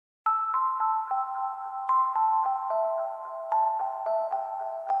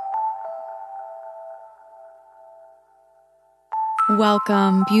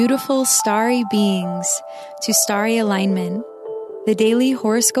Welcome, beautiful starry beings, to Starry Alignment, the daily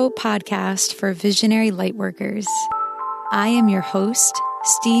horoscope podcast for visionary lightworkers. I am your host,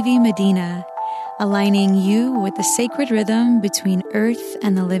 Stevie Medina, aligning you with the sacred rhythm between earth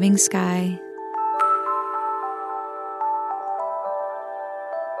and the living sky.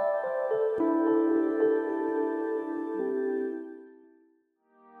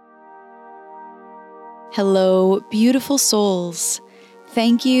 Hello, beautiful souls.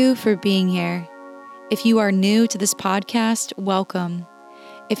 Thank you for being here. If you are new to this podcast, welcome.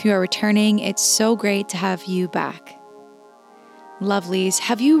 If you are returning, it's so great to have you back. Lovelies,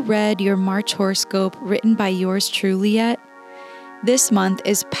 have you read your March horoscope written by yours truly yet? This month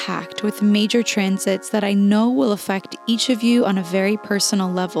is packed with major transits that I know will affect each of you on a very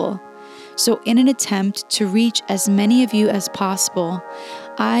personal level. So in an attempt to reach as many of you as possible,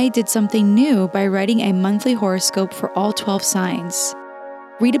 I did something new by writing a monthly horoscope for all 12 signs.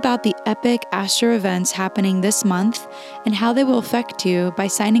 Read about the epic astro events happening this month and how they will affect you by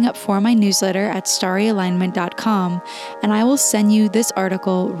signing up for my newsletter at starryalignment.com, and I will send you this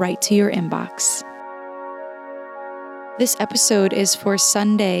article right to your inbox. This episode is for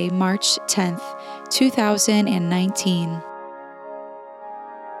Sunday, March 10th, 2019.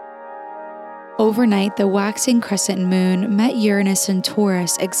 Overnight, the waxing crescent moon met Uranus in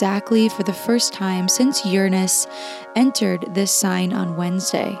Taurus exactly for the first time since Uranus entered this sign on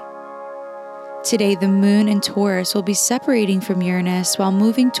Wednesday. Today, the moon in Taurus will be separating from Uranus while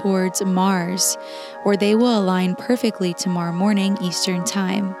moving towards Mars, where they will align perfectly tomorrow morning Eastern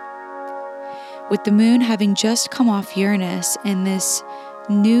Time. With the moon having just come off Uranus in this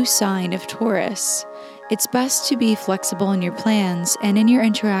new sign of Taurus, it's best to be flexible in your plans and in your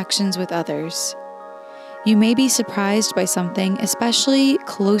interactions with others. You may be surprised by something, especially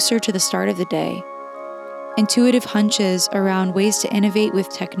closer to the start of the day. Intuitive hunches around ways to innovate with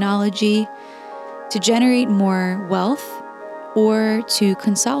technology, to generate more wealth, or to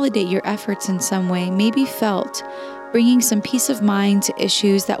consolidate your efforts in some way may be felt, bringing some peace of mind to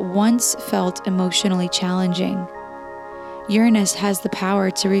issues that once felt emotionally challenging. Uranus has the power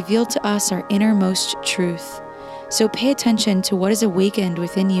to reveal to us our innermost truth, so pay attention to what is awakened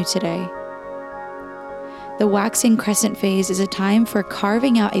within you today. The waxing crescent phase is a time for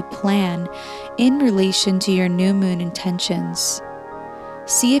carving out a plan in relation to your new moon intentions.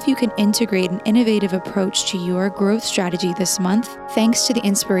 See if you can integrate an innovative approach to your growth strategy this month, thanks to the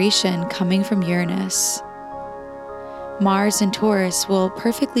inspiration coming from Uranus. Mars and Taurus will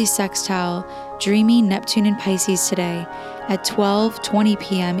perfectly sextile dreamy Neptune and Pisces today at 12:20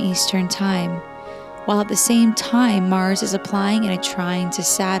 p.m. Eastern Time, while at the same time Mars is applying in a trine to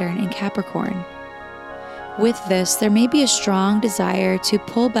Saturn in Capricorn. With this, there may be a strong desire to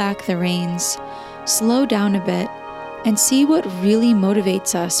pull back the reins, slow down a bit, and see what really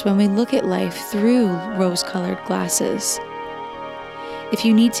motivates us when we look at life through rose-colored glasses. If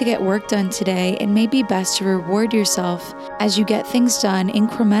you need to get work done today, it may be best to reward yourself as you get things done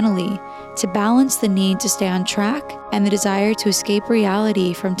incrementally to balance the need to stay on track and the desire to escape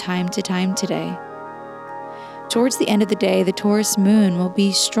reality from time to time today. Towards the end of the day, the Taurus moon will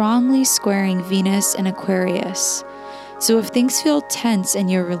be strongly squaring Venus in Aquarius. So if things feel tense in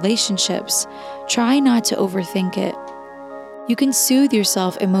your relationships, try not to overthink it. You can soothe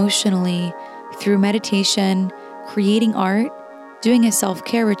yourself emotionally through meditation, creating art, doing a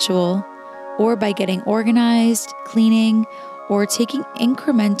self-care ritual, or by getting organized, cleaning, or taking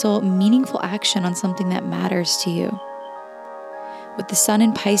incremental, meaningful action on something that matters to you. With the sun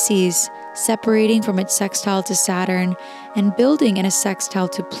in Pisces separating from its sextile to Saturn and building in a sextile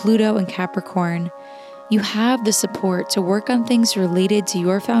to Pluto and Capricorn, you have the support to work on things related to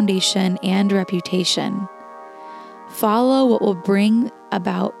your foundation and reputation. Follow what will bring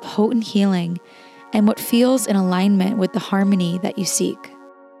about potent healing and what feels in alignment with the harmony that you seek.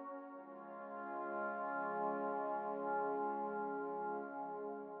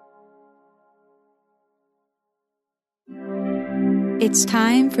 It's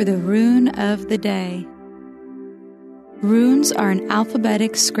time for the rune of the day. Runes are an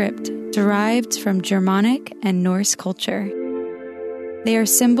alphabetic script derived from Germanic and Norse culture. They are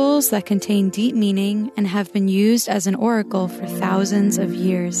symbols that contain deep meaning and have been used as an oracle for thousands of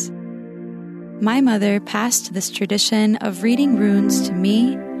years. My mother passed this tradition of reading runes to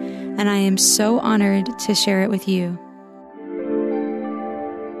me, and I am so honored to share it with you.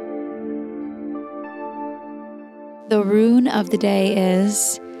 The rune of the day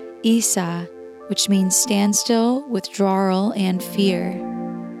is Isa, which means standstill, withdrawal, and fear.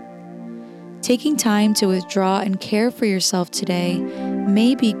 Taking time to withdraw and care for yourself today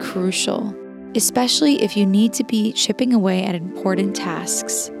may be crucial. especially if you need to be chipping away at important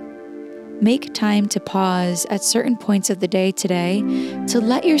tasks. Make time to pause at certain points of the day today to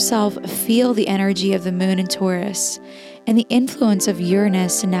let yourself feel the energy of the moon in Taurus and the influence of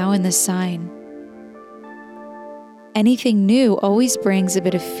Uranus now in this sign. Anything new always brings a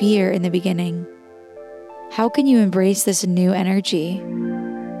bit of fear in the beginning. How can you embrace this new energy?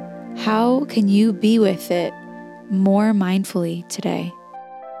 How can you be with it more mindfully today?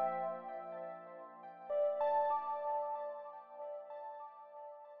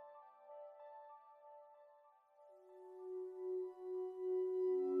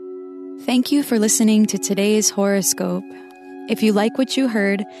 Thank you for listening to today's horoscope. If you like what you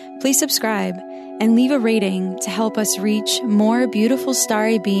heard, please subscribe and leave a rating to help us reach more beautiful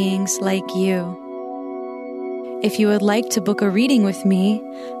starry beings like you. If you would like to book a reading with me,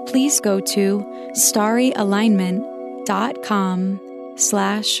 please go to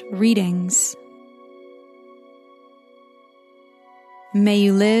starryalignment.com/readings. May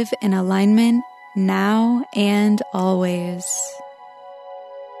you live in alignment now and always.